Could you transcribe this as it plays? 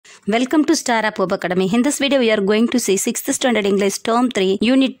Welcome to Star Up Web Academy. In this video, we are going to see 6th standard English Term 3,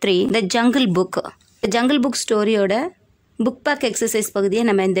 Unit 3, The Jungle Book. The Jungle Book story oda book pack exercise பகுதியை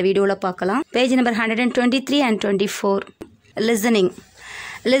நம்ம இந்த வீடியோல பார்க்கலாம். Page number 123 and 24. Listening.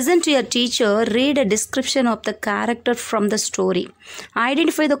 Listen to your teacher, read a description of the character from the story.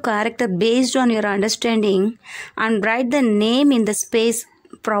 Identify the character based on your understanding and write the name in the space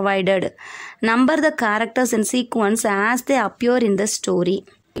provided. Number the characters in sequence as they appear in the story.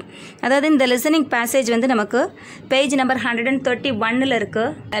 அதாவது இந்த listening passage வந்து நமக்கு page number 131ல் இருக்கு.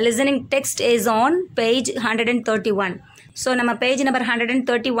 Listening text is on page 131. So நம்ம page number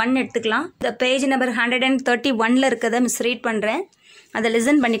 131 எடுத்துக்கலாம். இந்த page number 131ல் இருக்கிறத miss read பண்ணுறேன், அதை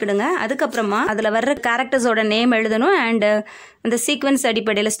லிசன் பண்ணிக்கிடுங்க. அதுக்கப்புறமா அதில் வர்ற கேரக்டர்ஸோட நேம் எழுதணும் அண்ட் அந்த சீக்வன்ஸ்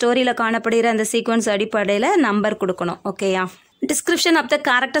அடிப்படையில் ஸ்டோரியில் காணப்படுகிற அந்த சீக்வன்ஸ் அடிப்படையில் நம்பர் கொடுக்கணும். ஓகேயா? Description of the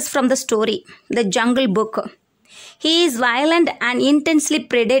characters from the story. The Jungle Book. He is violent and intensely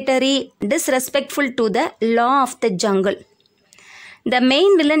predatory, disrespectful to the law of the jungle. The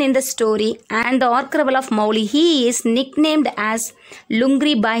main villain in the story and the arch rival of Mowgli, he is nicknamed as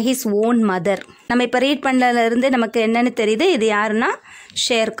Lungri by his own mother. நம்ம இப்போ read பண்ணல இருந்து நமக்கு என்னன்னு தெரியுது, இது யாருன்னா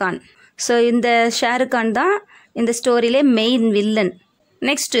Sher Khan. So இந்த ஷேர்கான் தான் இந்த ஸ்டோரியிலே main villain.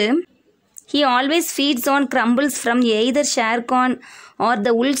 Next, he always feeds on crumbles from either Sher Khan or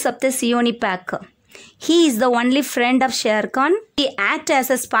the wolves of the Seoni pack. He is the only friend of Sher Khan. He acts as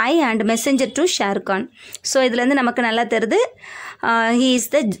a spy and messenger to Sher Khan. So இதுலேருந்து நமக்கு நல்லா தெரியுது, he is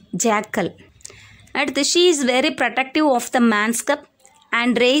the jackal. அடுத்து, she is very protective of the man's cub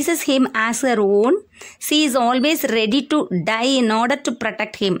and raises him as her own. She is always ready to die in order to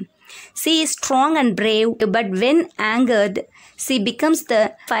protect him. She is strong and brave, but when angered, she becomes the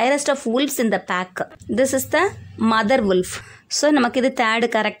fiercest of wolves in the pack. This is the mother wolf. So நமக்கு இது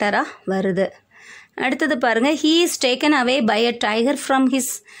third கேரக்டராக வருது. அடுத்தது பாருங்க, he is taken away by a tiger from his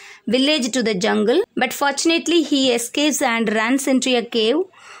village to the jungle, but fortunately he escapes and runs into a cave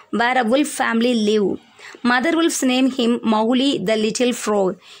where a wolf family live. Mother wolves name him Mowgli the Little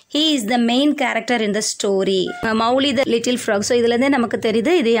Frog. He is the main character in the story. Mowgli the Little Frog. So இதுலேருந்தே நமக்கு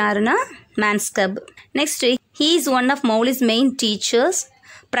தெரியுது இது யாருன்னா man's cub. Next, he is one of Mowgli's main teachers,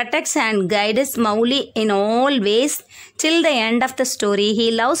 protects and guides Mowgli in all ways till the end of the story. He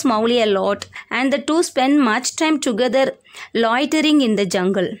loves Mowgli a lot and the two spend much time together loitering in the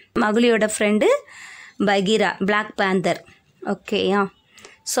jungle. Mowgliயோட friend Bagheera, Black Panther. ஓகேயா?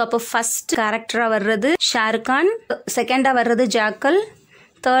 So அப்போ first கேரக்டராக வர்றது ஷாருக்கான், செகண்டாக வர்றது jackal,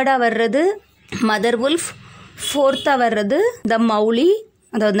 தேர்டாக வர்றது mother wolf, ஃபோர்த்தாக வர்றது த மௌலி,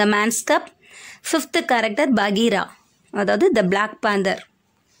 அதாவது த mens cup, fifth character Bagheera, அதாவது த பிளாக் பேந்தர்.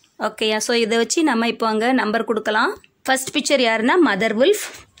 ஓகேயா? ஸோ இதை வச்சு நம்ம இப்போ அங்கே நம்பர் கொடுக்கலாம். ஃபர்ஸ்ட் பிக்சர் யாருன்னா மதர் வுல்ஃப்.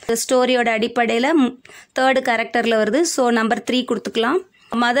 ஸ்டோரியோட அடிப்படையில் தேர்டு கேரக்டரில் வருது. ஸோ நம்பர் 3 கொடுத்துக்கலாம்.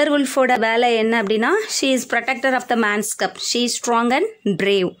 மதர் வுல்ஃபோட வேலை என்ன அப்படின்னா, she is protector of the mens cup, she is strong and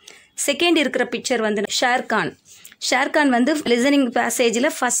brave. Second இருக்கிற பிக்சர் வந்து ஷேர்கான். ஷேர்கான் வந்து லிசனிங் பேசேஜில்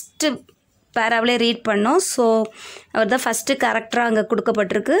ஃபஸ்ட்டு பேராவிலே ரீட் பண்ணோம். ஸோ அவர் தான் ஃபஸ்ட்டு கேரக்டராக அங்கே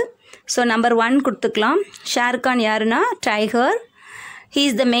கொடுக்கப்பட்டிருக்கு. ஸோ நம்பர் 1 கொடுத்துக்கலாம். ஷேர்கான் யாருன்னா tiger. He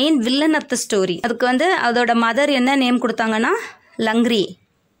is the main villain of the story. அதுக்கு வந்து அதோட மதர் என்ன நேம் கொடுத்தாங்கன்னா லங்க்ரி.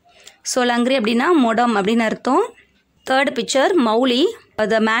 ஸோ லங்க்ரி அப்படின்னா மொடம் அப்படின்னு அர்த்தம். தேர்ட் பிக்சர் மௌலி,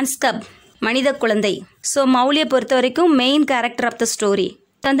 த மேன்ஸ் கப், மனித குழந்தை. ஸோ மௌலியை பொறுத்த வரைக்கும் main character of the story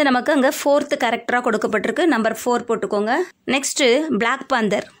வந்து நமக்கு அங்கே ஃபோர்த்து கேரக்டராக கொடுக்கப்பட்டிருக்கு. நம்பர் 4 போட்டுக்கோங்க. Next black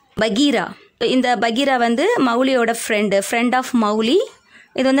panther, Bagheera. இந்த பகீரா வந்து மௌலியோட ஃப்ரெண்ட் ஆஃப் மௌலி.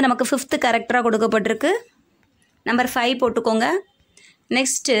 இது வந்து நமக்கு ஃபிஃப்த்து கேரக்டராக கொடுக்கப்பட்டிருக்கு. நம்பர் 5 போட்டுக்கோங்க.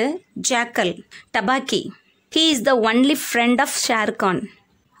 Next jackal, டபாக்கி. He is the only friend of Sher Khan.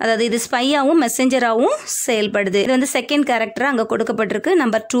 அதாவது இது ஸ்பையாகவும் மெசஞ்சராகவும் செயல்படுது. இது வந்து செகண்ட் கேரக்டராக அங்கே கொடுக்கப்பட்டிருக்கு.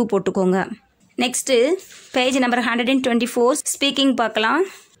 நம்பர் 2 போட்டுக்கோங்க. நெக்ஸ்ட்டு பேஜ் நம்பர் 124 ஸ்பீக்கிங் பார்க்கலாம்.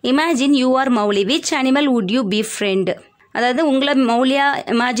 Imagine you are Mouli, which animal would you B friend? அதாவது உங்களை மௌலியாக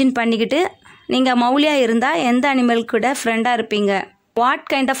இமேஜின் பண்ணிக்கிட்டு நீங்கள் மௌலியாக இருந்தால் எந்த அனிமல் கூட ஃப்ரெண்டாக இருப்பீங்க? What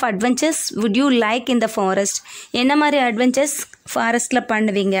kind of adventures would you like in the forest? என்ன மாதிரி அட்வென்ச்சர்ஸ் ஃபாரஸ்ட்டில்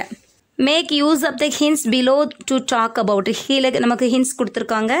பண்ணுவீங்க? Make use of the hints below to talk about. கீழே நமக்கு ஹின்ஸ்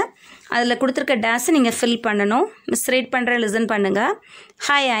கொடுத்துருக்காங்க, அதில் கொடுத்துருக்க டேஸை நீங்கள் ஃபில் பண்ணணும். மிஸ் ரீட் பண்ணுற லிசன் பண்ணுங்கள்.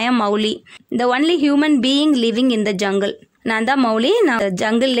 ஹாய், ஐ ஆம் Mouli, the only human being living in the jungle. நான் தான் மௌலி, நான்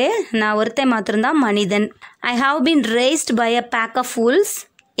ஜங்கிள்லே நான் ஒருத்தன் மாத்திரம்தான் மனிதன். I have been rest by a back of wolves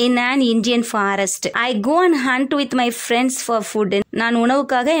in an Indian forest. I go and hunt with my friends for food. நான்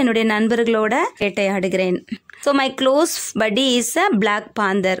உணவுக்காக என்னுடைய நண்பர்களோட வேட்டையாடுகிறேன். ஸோ மை க்ளோஸ் படி இஸ் அ பிளாக்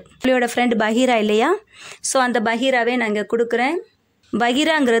பாந்தர். உங்களோட ஃப்ரெண்ட் பகீரா இல்லையா? ஸோ அந்த பகீராவே நான் இங்கே கொடுக்குறேன்.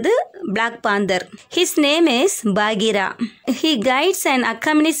 பகீராங்கிறது Black Panther. His name is Bagheera. He guides and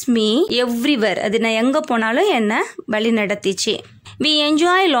accompanies me everywhere. அது நான் எங்கே போனாலும் என்ன வழி நடத்திச்சு. We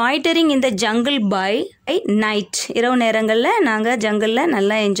enjoy loitering in the jungle by night. இரவு நேரங்களில் நாங்கள் ஜங்கிளில்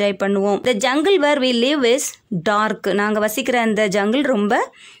நல்லா என்ஜாய் பண்ணுவோம். The jungle where we live is dark. நாங்கள் வசிக்கிற அந்த ஜங்கிள் ரொம்ப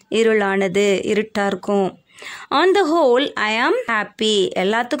இருளானது, இருட்டாக இருக்கும். On the whole, I am happy.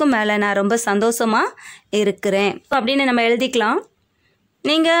 எல்லாத்துக்கும் மேலே நான் ரொம்ப சந்தோஷமாக இருக்கிறேன் அப்படின்னு நம்ம எழுதிக்கலாம்.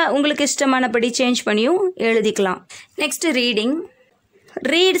 நீங்கள் உங்களுக்கு இஷ்டமானபடி சேஞ்ச் பண்ணியும் எழுதிக்கலாம். Next reading.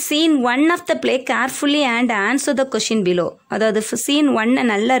 Read scene 1 of the play carefully and answer the question below. அதாவது சீன் 1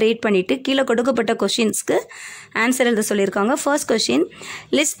 நல்லா ரீட் பண்ணிவிட்டு கீழே கொடுக்கப்பட்ட கொஷின்ஸ்க்கு ஆன்சர் எழுத சொல்லியிருக்காங்க. First question,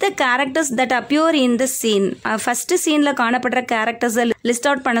 list the characters that appear in the scene. First சீனில் காணப்படுற கேரக்டர்ஸை லிஸ்ட்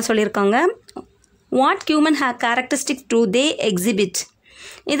அவுட் பண்ண சொல்லியிருக்காங்க. What human characteristic to they exhibit.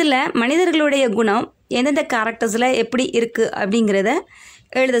 இதில் மனிதர்களுடைய குணம் எந்தெந்த கேரக்டர்ஸில் எப்படி இருக்குது அப்படிங்கிறத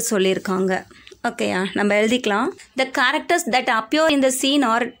எழுத சொல்லியிருக்காங்க. ஓகேயா, நம்ம எழுதிக்கலாம். The characters that appear in the scene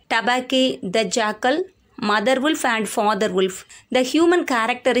R டபாக்கி, the jackal, mother wolf and father wolf. The human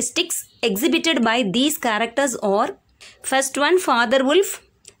characteristics exhibited by these characters are first one father wolf,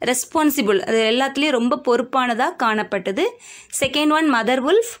 responsible, அது எல்லாத்துலேயும் ரொம்ப பொறுப்பானதாக காணப்பட்டது. Second one mother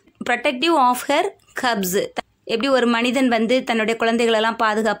wolf, protective of her cups. எப்படி ஒரு மனிதன் வந்து தன்னுடைய குழந்தைகளெல்லாம்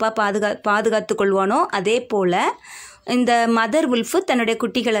பாதுகாத்து கொள்வானோ அதே போல் இந்த மதர் உல்ஃபு தன்னுடைய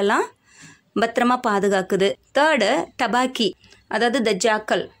குட்டிகளெல்லாம் பத்திரமா பாதுகாக்குது. தேர்டு டபாக்கி, அதாவது த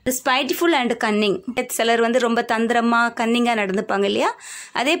ஜாக்கல், ஸ்பைட்ஃபுல் அண்ட் கன்னிங். சிலர் வந்து ரொம்ப தந்திரமாக கன்னிங்காக நடந்துப்பாங்க இல்லையா,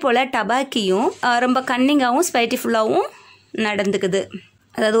 அதே போல் டபாக்கியும் ரொம்ப கன்னிங்காகவும் ஸ்பைட்ஃபுல்லாகவும் நடந்துக்குது.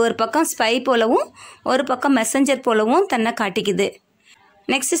 அதாவது ஒரு பக்கம் ஸ்பை போலவும் ஒரு பக்கம் மெசஞ்சர் போலவும் தன்னை காட்டிக்குது.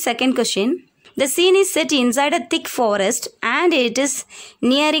 Next second question. The scene is set inside a thick forest and it is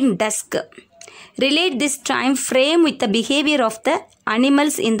nearing dusk. Relate this time frame with the behavior of the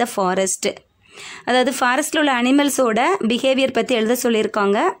animals in the forest. அதாவது ஃபாரஸ்ட்டில் உள்ள அனிமல்ஸோட behaviour பற்றி எழுத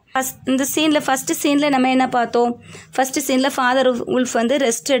சொல்லியிருக்காங்க. இந்த சீனில் first சீனில் நம்ம என்ன பார்த்தோம்? ஃபஸ்ட்டு சீனில் ஃபாதர் உல்ஃப் வந்து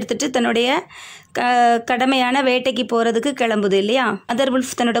ரெஸ்ட் எடுத்துகிட்டு தன்னுடைய கடமையான வேட்டைக்கு போகிறதுக்கு கிளம்புது இல்லையா. மதர்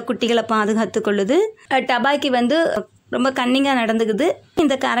உல்ஃப் தன்னோட குட்டிகளை பாதுகாத்து கொள்ளுது. டபாக்கி வந்து ரொம்ப கன்னிங்காக நடந்துக்குது.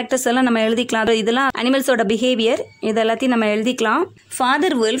 இந்த கேரக்டர்ஸ் எல்லாம் நம்ம எழுதிக்கலாம். இதெல்லாம் அனிமல்ஸோட பிஹேவியர், இதெல்லாத்தையும் நம்ம எழுதிக்கலாம்.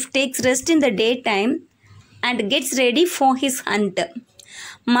 Father wolf tax rest in the day time and gets ready for his hunt.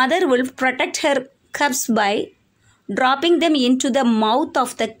 Mother wolf protect her cubs by dropping them into the mouth of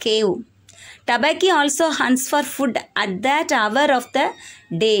the cave. Tabaki also hunts for food at that hour of the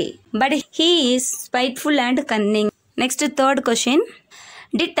day, but he is spiteful and cunning. Next, third question.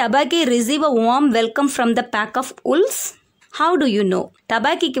 Did Tabaki receive a warm welcome from the pack of wolves? How do you know?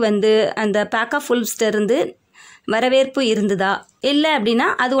 Tabakiக்கு வந்து அந்த pack of wolves இருந்து வரவேற்பு இருந்ததா இல்லை அப்படின்னா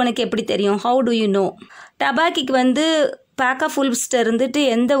அது உனக்கு எப்படி தெரியும்? How do you know? டபாக்கிக்கு வந்து பேக் ஆஃப் உல்வ்ஸ்ட இருந்துட்டு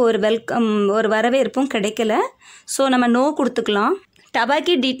எந்த ஒரு வரவேற்பும் கிடைக்கல. ஸோ நம்ம நோ கொடுத்துக்கலாம்.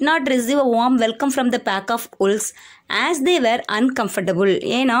 டபாக்கி did not receive a warm welcome from the back of Wolves as they where uncomfortable.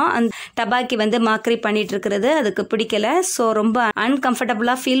 ஏன்னா அந்த டபாக்கி வந்து மாக்கரி பண்ணிட்டு இருக்கிறது அதுக்கு பிடிக்கல. ஸோ ரொம்ப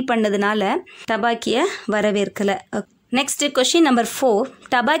அன்கம்ஃபர்டபுளாக ஃபீல் பண்ணதுனால டபாக்கியை வரவேற்கலை. Next question number 4.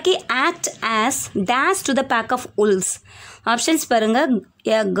 டபாக்கி act as dash to the back of Wolves. Options பாருங்கள்.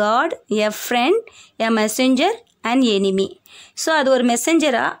 எ God, a friend, a messenger and enemy. So அது ஒரு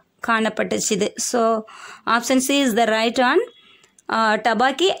மெசஞ்சராக காணப்பட்டுச்சுது. So option C is the right on.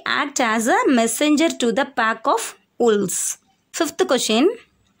 டபாக்கி act as a messenger to the back of Wolves. 5th question.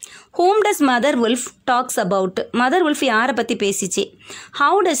 Whom does Mother Wolf talks about? Mother wolf யாரை பற்றி பேசிச்சு?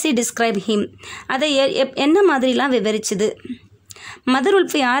 How does he describe him? அதை என்ன மாதிரிலாம் விவரிச்சுது? Mother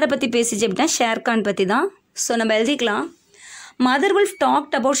wolf யாரை பற்றி பேசிச்சு அப்படின்னா ஷேர்கான் பற்றி தான். ஸோ நம்ம எழுதிக்கலாம். Mother Wolf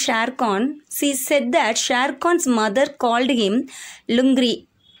talked about Sher Khan. She said that Sher Khan's mother called him Lungri,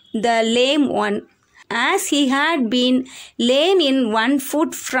 the lame one, as he had been lame in one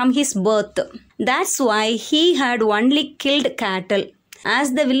foot from his birth. That's why he had only killed cattle. As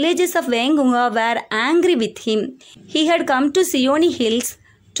the villages of Wengunga were angry with him, he had come to Sioni Hills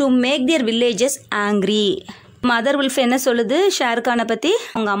to make their villages angry. Mother wolf என்ன சொல்லுது ஷேர்கானை பற்றி?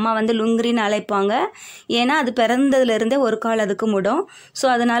 அவங்க அம்மா வந்து லுங்கிரின்னு அழைப்பாங்க. ஏன்னா அது பிறந்ததுலேருந்தே ஒரு கால் அதுக்கு முடும். ஸோ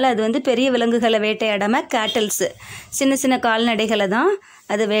அதனால் அது வந்து பெரிய விலங்குகளை வேட்டையாடாமல் கேட்டல்ஸு சின்ன சின்ன கால்நடைகளை தான்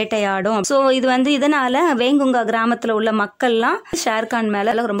அது வேட்டையாடும். ஸோ இது வந்து இதனால் வேங்குங்கா கிராமத்தில் உள்ள மக்கள்லாம் ஷேர்கான்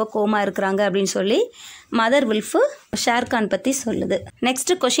மேலே ரொம்ப கோமாக இருக்கிறாங்க அப்படின்னு சொல்லி மதர் உல்ஃபு ஷேர்கான் பற்றி சொல்லுது.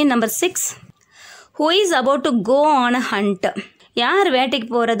 Next question number 6. Who is about to go on a hunt? யார் வேட்டைக்கு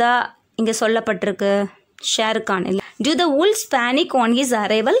போகிறதா இங்கே சொல்லப்பட்டிருக்கு? ஷேர்கான் இல்லை. Do the wolves panic on his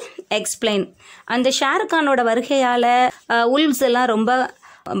arrival? Explain. அந்த ஷேர்கானோட வருகையால் உல்வ்ஸ் எல்லாம் ரொம்ப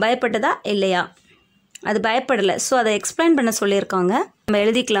பயப்பட்டதா இல்லையா? அது பயப்படலை. ஸோ அதை எக்ஸ்பிளைன் பண்ண சொல்லியிருக்காங்க. நம்ம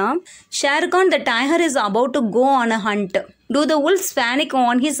எழுதிக்கலாம். Sher Khan, the tiger is about to go on a hunt. Do the wolves panic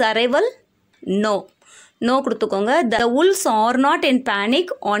on his arrival? No. No கொடுத்துக்கோங்க. The wolves are not in panic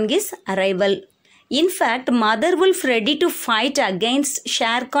on his arrival. In fact, mother wolf ready to fight against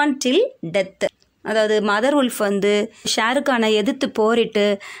Sher Khan till death. அதாவது mother wolf வந்து ஷேருக்கானை எதிர்த்து போரிட்டு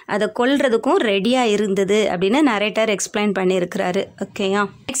அதை கொல்றதுக்கும் ரெடியாக இருந்தது அப்படின்னு narrator explain பண்ணியிருக்கிறாரு. ஓகேயா.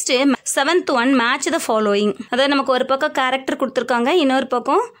 Next 7th one, match the following. அதாவது நமக்கு ஒரு பக்கம் கேரக்டர் கொடுத்துருக்காங்க, இன்னொரு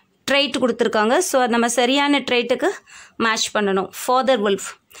பக்கம் ட்ரைட் கொடுத்துருக்காங்க. ஸோ நம்ம சரியான ட்ரைட்டுக்கு மேட்ச் பண்ணணும். Father wolf.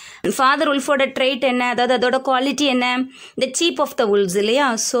 ஃபாதர் உல்ஃபோட ட்ரைட் என்ன, அதாவது அதோட குவாலிட்டி என்ன? த சீஃப் ஆஃப் த உல்ஸ் இல்லையா?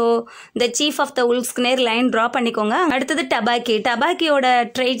 So the chief of the உல்ஸ்க்கு நேர் லைன் ட்ரா பண்ணிக்கோங்க. அடுத்தது டபாக்கி. டபாக்கியோட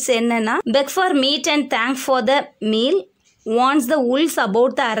ட்ரைட்ஸ் என்னன்னா, பெக் for meet and thank for the meal, வான்ஸ் the உல்ஸ்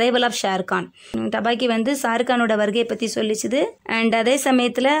about the arrival of Sher Khan. டபாக்கி வந்து ஷாருக்கானோட வருகையை பற்றி சொல்லிச்சுது. அண்ட் அதே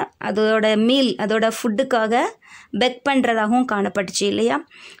சமயத்தில் அதோட மீல், அதோட ஃபுட்டுக்காக பெக் பண்ணுறதாகவும் காணப்பட்டுச்சு இல்லையா?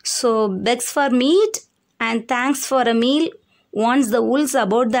 So pegs for meet and thanks for a meal, வான்ஸ் the உல்ஸ்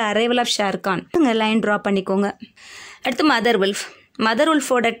about the arrival of Sher Khan. இங்கே லைன் ட்ரா பண்ணிக்கோங்க. அடுத்து மதர் உல்ஃப். மதர்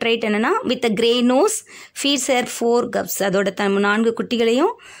உல்ஃபோட ட்ரைட் என்னென்னா, with a grey nose feeds her 4 cubs. அதோட 4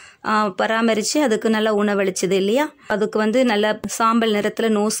 குட்டிகளையும் பராமரித்து அதுக்கு நல்லா உணவளிச்சது இல்லையா? அதுக்கு வந்து நல்ல சாம்பல்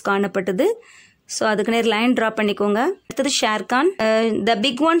நிறத்தில் நோஸ் காணப்பட்டது. ஸோ அதுக்கு நேர் லைன் ட்ரா பண்ணிக்கோங்க. அடுத்தது Sher Khan. The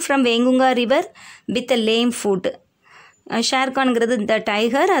big one from வேங்குங்கா river with a லேம் food. ஷேர்கான்ங்கிறது இந்த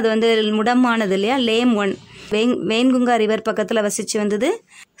டைகர், அது வந்து முடமானது இல்லையா? லேம் ஒன் வேங்குங்கா ரிவர் பக்கத்தில் வசித்து வந்தது.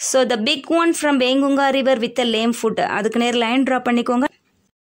 So the big one from வேங்குங்கா river with a லேம் food. அதுக்கு நேர் லைன் ட்ரா பண்ணிக்கோங்க.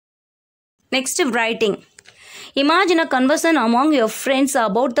 Next writing. Imagine a conversion among your friends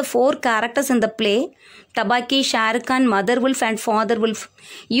about the 4 characters in the play. டபாக்கி, Sher Khan, mother wolf and father wolf.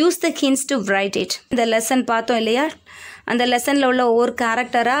 Use the hints to right it. இந்த lesson பார்த்தோம் இல்லையா? அந்த லெசனில் உள்ள ஒவ்வொரு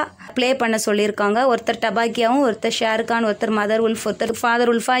கேரக்டராக ப்ளே பண்ண சொல்லியிருக்காங்க. ஒருத்தர் டபாக்கியாவும், ஒருத்தர் ஷேர்கான், ஒருத்தர் மதர் உல்ஃப், ஒருத்தர் ஃபாதர்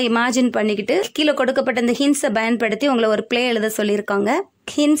உல்ஃபாக இமேஜின் பண்ணிக்கிட்டு கீழே கொடுக்கப்பட்ட இந்த ஹிண்ட்ஸை பயன்படுத்தி உங்களை ஒரு ப்ளே எழுத சொல்லியிருக்காங்க.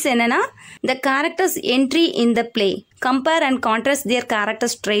 ஹிண்ட்ஸ் என்னன்னா, the characters entry in the play, compare and contrast their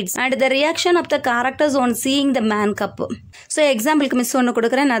characters traits and the reaction of the characters on seeing the man cup. So எக்ஸாம்பிளுக்கு மிஸ் ஒன்று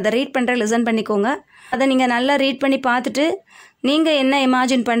கொடுக்குறேன், நான் அதை ரீட் பண்ணுறேன், லிசன் பண்ணிக்கோங்க. அதை நீங்கள் நல்லா ரீட் பண்ணி பார்த்துட்டு நீங்கள் என்ன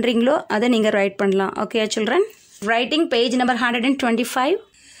இமேஜின் பண்ணுறீங்களோ அதை நீங்கள் ரைட் பண்ணலாம். Okay children. Writing page number 125.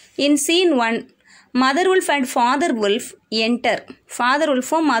 In scene 1, mother wolf and father wolf enter. Father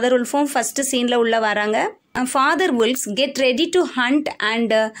உல்ஃபும் mother உல்ஃபும் first சீனில் உள்ள வராங்க. Father Wolves get ready to hunt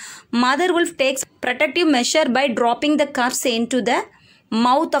and mother wolf tax protective measure by dropping the cups in to the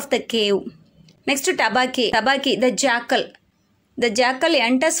mouth of the cave. Next டபாக்கி. டபாக்கி the jackal. The jackal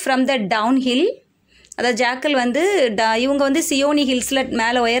enters from the down hill. அதாவது jackal வந்து இவங்க வந்து சியோனி ஹில்ஸில்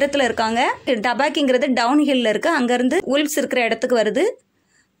மேலே உயரத்தில் இருக்காங்க. டபாக்கிங்கிறது down ஹில்லில் இருக்குது. அங்கேருந்து Wolves இருக்கிற இடத்துக்கு வருது.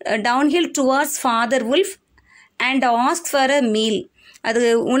 Downhill towards father wolf and ask for a meal. அது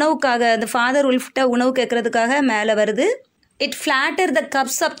உணவுக்காக, அந்த ஃபாதர் உல்ஃப்கிட்ட உணவு கேட்கறதுக்காக மேலே வருது. It flatter the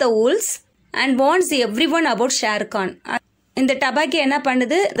cups of the உல்ஸ் and warns every one about Sher Khan. இந்த டபாக்கி என்ன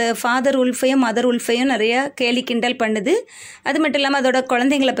பண்ணுது, இந்த ஃபாதர் உல்ஃபையும் மதர் உல்ஃபையும் நிறைய கேலி கிண்டல் பண்ணுது. அது மட்டும் இல்லாமல் அதோட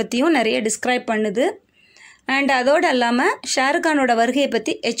குழந்தைங்களை பற்றியும் நிறைய டிஸ்கிரைப் பண்ணுது. அண்ட் அதோடு இல்லாமல் ஷேர்கானோட வருகையை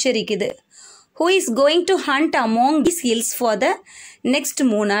பற்றி எச்சரிக்குது. who is going to hunt among these hills for the next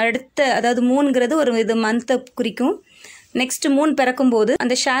moon. அடுத்த, அதாவது மூன்ங்கிறது ஒரு இது மந்த்தை குறிக்கும். நெக்ஸ்ட் மூன் பிறக்கும்போது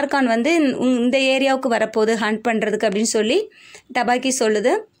அந்த ஷேர்கான் வந்து இந்த ஏரியாவுக்கு வரப்போகுது ஹண்ட் பண்ணுறதுக்கு அப்படின்னு சொல்லி டபாக்கி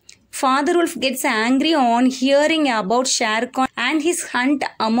சொல்லுது. Father wolf gets angry on hearing about Sher Khan and his hunt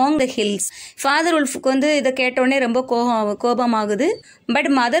among the hills. Father உல்ஃபுக்கு வந்து இதை கேட்டோடனே ரொம்ப கோபமாகுது. But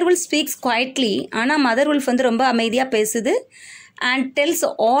mother wolf speaks quietly. ஆனால் மதர் உல்ஃப் வந்து ரொம்ப அமைதியாக பேசுது. and tells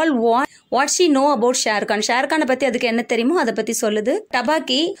all what she know about Sher Khan. ஷேர்கானை பற்றி அதுக்கு என்ன தெரியுமோ அதை பற்றி சொல்லுது.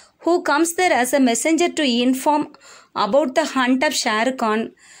 டபாக்கி who comes there as a messenger to inform about the hunt of Sher Khan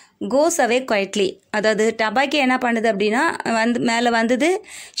goes away quietly. அதாவது டபாக்கி என்ன பண்ணுது அப்படின்னா, மேலே வந்தது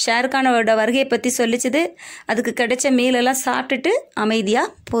ஷேர்கானோட வருகையை பற்றி சொல்லிச்சுது. அதுக்கு கிடைச்ச மீலெல்லாம் சாப்பிட்டுட்டு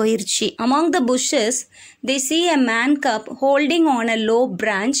அமைதியாக போயிடுச்சு. among the bushes they see a man cub holding on a low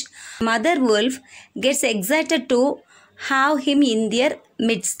branch. mother wolf gets excited to have him in their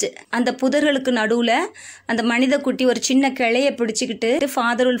midst. அந்த புதர்களுக்கு நடுவில் அந்த மனித குட்டி ஒரு சின்ன கிளையை பிடிச்சிக்கிட்டு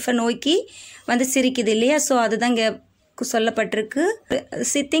ஃபாதர் உல்ஃபை நோக்கி வந்து சிரிக்குது இல்லையா? ஸோ அதுதான் இங்கே சொல்லப்பட்டிருக்கு.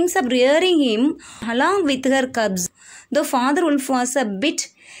 she thinks of rearing him along with her cubs. though father wolf was a bit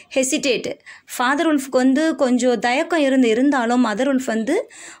hesitate. Father உல்ஃப்க்கு வந்து கொஞ்சம் தயக்கம் இருந்தாலும் மதர் உல்ஃப் வந்து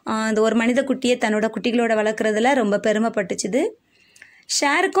அந்த ஒரு மனித குட்டியை தன்னோட குட்டிகளோட வளர்க்குறதுல ரொம்ப பெருமைப்பட்டுச்சுது.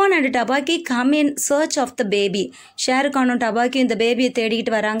 Sher Khan and டபாக்கி come in search of the baby. ஷேர்கானும் டபாக்கியும் இந்த பேபியை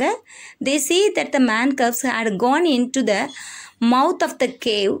தேடிக்கிட்டு வராங்க. தே see that the man cubs had gone into the mouth of the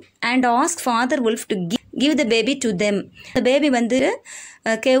cave and asked Father Wolf to give the baby to them. இந்த பேபி வந்து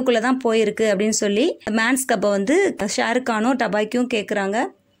கேவுக்குள்ளே தான் போயிருக்கு அப்படின்னு சொல்லி mens கப்பை வந்து ஷேர்கானும் டபாக்கியும் கேட்குறாங்க.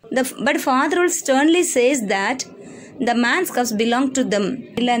 But Father Wolf sternly says that the man's cubs belong to them.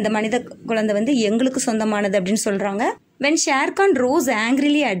 இல்லை இந்த மனித குழந்தை வந்து எங்களுக்கு சொந்தமானது அப்படின்னு சொல்கிறாங்க. When Shere Khan rose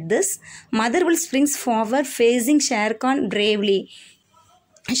angrily at this, Mother Wolf springs forward facing Shere Khan bravely.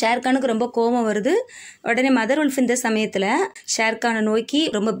 ஷேர்கானுக்கு ரொம்ப கோபம் வருது. உடனே மதர் உல்ஃப் இந்த சமயத்தில் ஷேர்கானை நோக்கி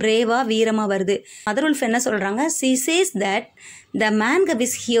ரொம்ப பிரேவாக வீரமாக வருது. மதர் உல்ஃப் என்ன சொல்கிறாங்க? she says that the man cub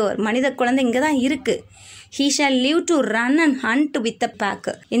is here. மனித குழந்தை இங்கே தான் இருக்குது. he shall live to run and hunt with the pack.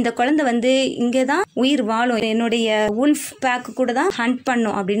 இந்த குழந்தை வந்து இங்கே தான் உயிர் வாழும், என்னுடைய உல்ஃப் பேக் கூட தான் ஹண்ட்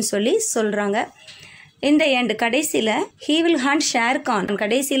பண்ணும் அப்படின்னு சொல்லி சொல்கிறாங்க. இந்த எண்ட் கடைசியில் he will hunt Shere Khan.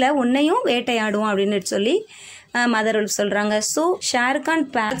 கடைசியில் உன்னையும் வேட்டையாடுவோம் அப்படின்னு சொல்லி மதர் உல்ஃப் சொல்கிறாங்க. So Shere Khan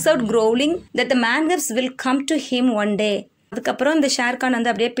packs out growling that the man cubs will come to him one day. அதுக்கப்புறம் இந்த Shere Khan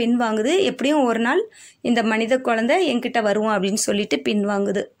வந்து அப்படியே பின் வாங்குது. எப்படியும் ஒரு நாள் இந்த மனித குழந்தை என்கிட்ட வருவோம் அப்படின்னு சொல்லிட்டு பின்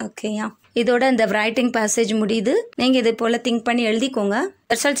வாங்குது. ஓகேயா, இதோட இந்த ரைட்டிங் பேசேஜ் முடியுது. நீங்கள் இது போல் திங்க் பண்ணி எழுதிக்கோங்க.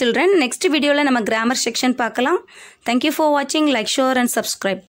 That's all children. நெக்ஸ்ட் வீடியோவில் நம்ம கிராமர் செக்ஷன் பார்க்கலாம். தேங்க்யூ ஃபார் வாட்சிங். Like, share and subscribe.